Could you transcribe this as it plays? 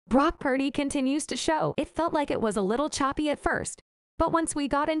Brock Purdy continues to show. It felt like it was a little choppy at first, but once we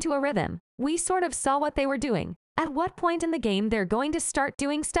got into a rhythm, we sort of saw what they were doing. At what point in the game they're going to start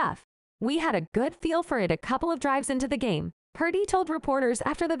doing stuff. We had a good feel for it a couple of drives into the game, Purdy told reporters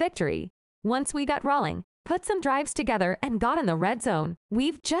after the victory. Once we got rolling, put some drives together and got in the red zone,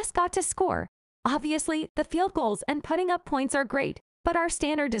 we've just got to score. Obviously, the field goals and putting up points are great, but our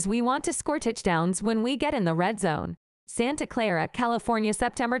standard is we want to score touchdowns when we get in the red zone. Santa Clara, California,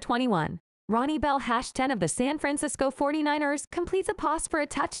 September 21. Ronnie Bell, #10 of the San Francisco 49ers, completes a pass for a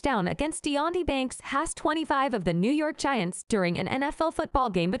touchdown against Deonte Banks, #25 of the New York Giants during an NFL football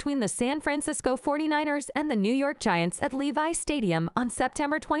game between the San Francisco 49ers and the New York Giants at Levi Stadium on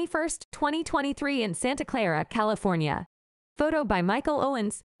September 21, 2023 in Santa Clara, California. Photo by Michael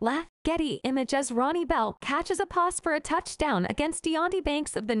Owens. Left. Getty image as Ronnie Bell catches a pass for a touchdown against Deonte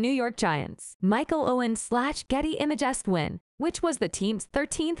Banks of the New York Giants. Michael Owens / Getty images win, which was the team's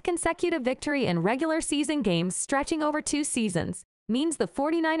 13th consecutive victory in regular season games stretching over 2 seasons, means the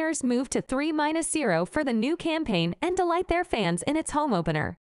 49ers move to 3-0 for the new campaign and delight their fans in its home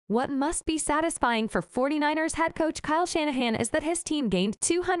opener. What must be satisfying for 49ers head coach Kyle Shanahan is that his team gained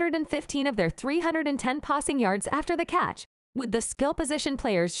 215 of their 310 passing yards after the catch, with the skill position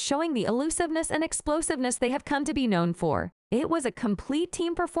players showing the elusiveness and explosiveness they have come to be known for. It was a complete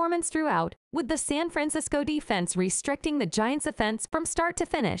team performance throughout, with the San Francisco defense restricting the Giants' offense from start to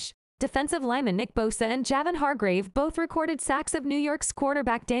finish. Defensive lineman Nick Bosa and Javon Hargrave both recorded sacks of New York's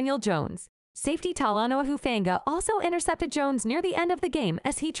quarterback Daniel Jones. Safety Talanoa Hufanga also intercepted Jones near the end of the game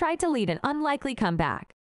as he tried to lead an unlikely comeback.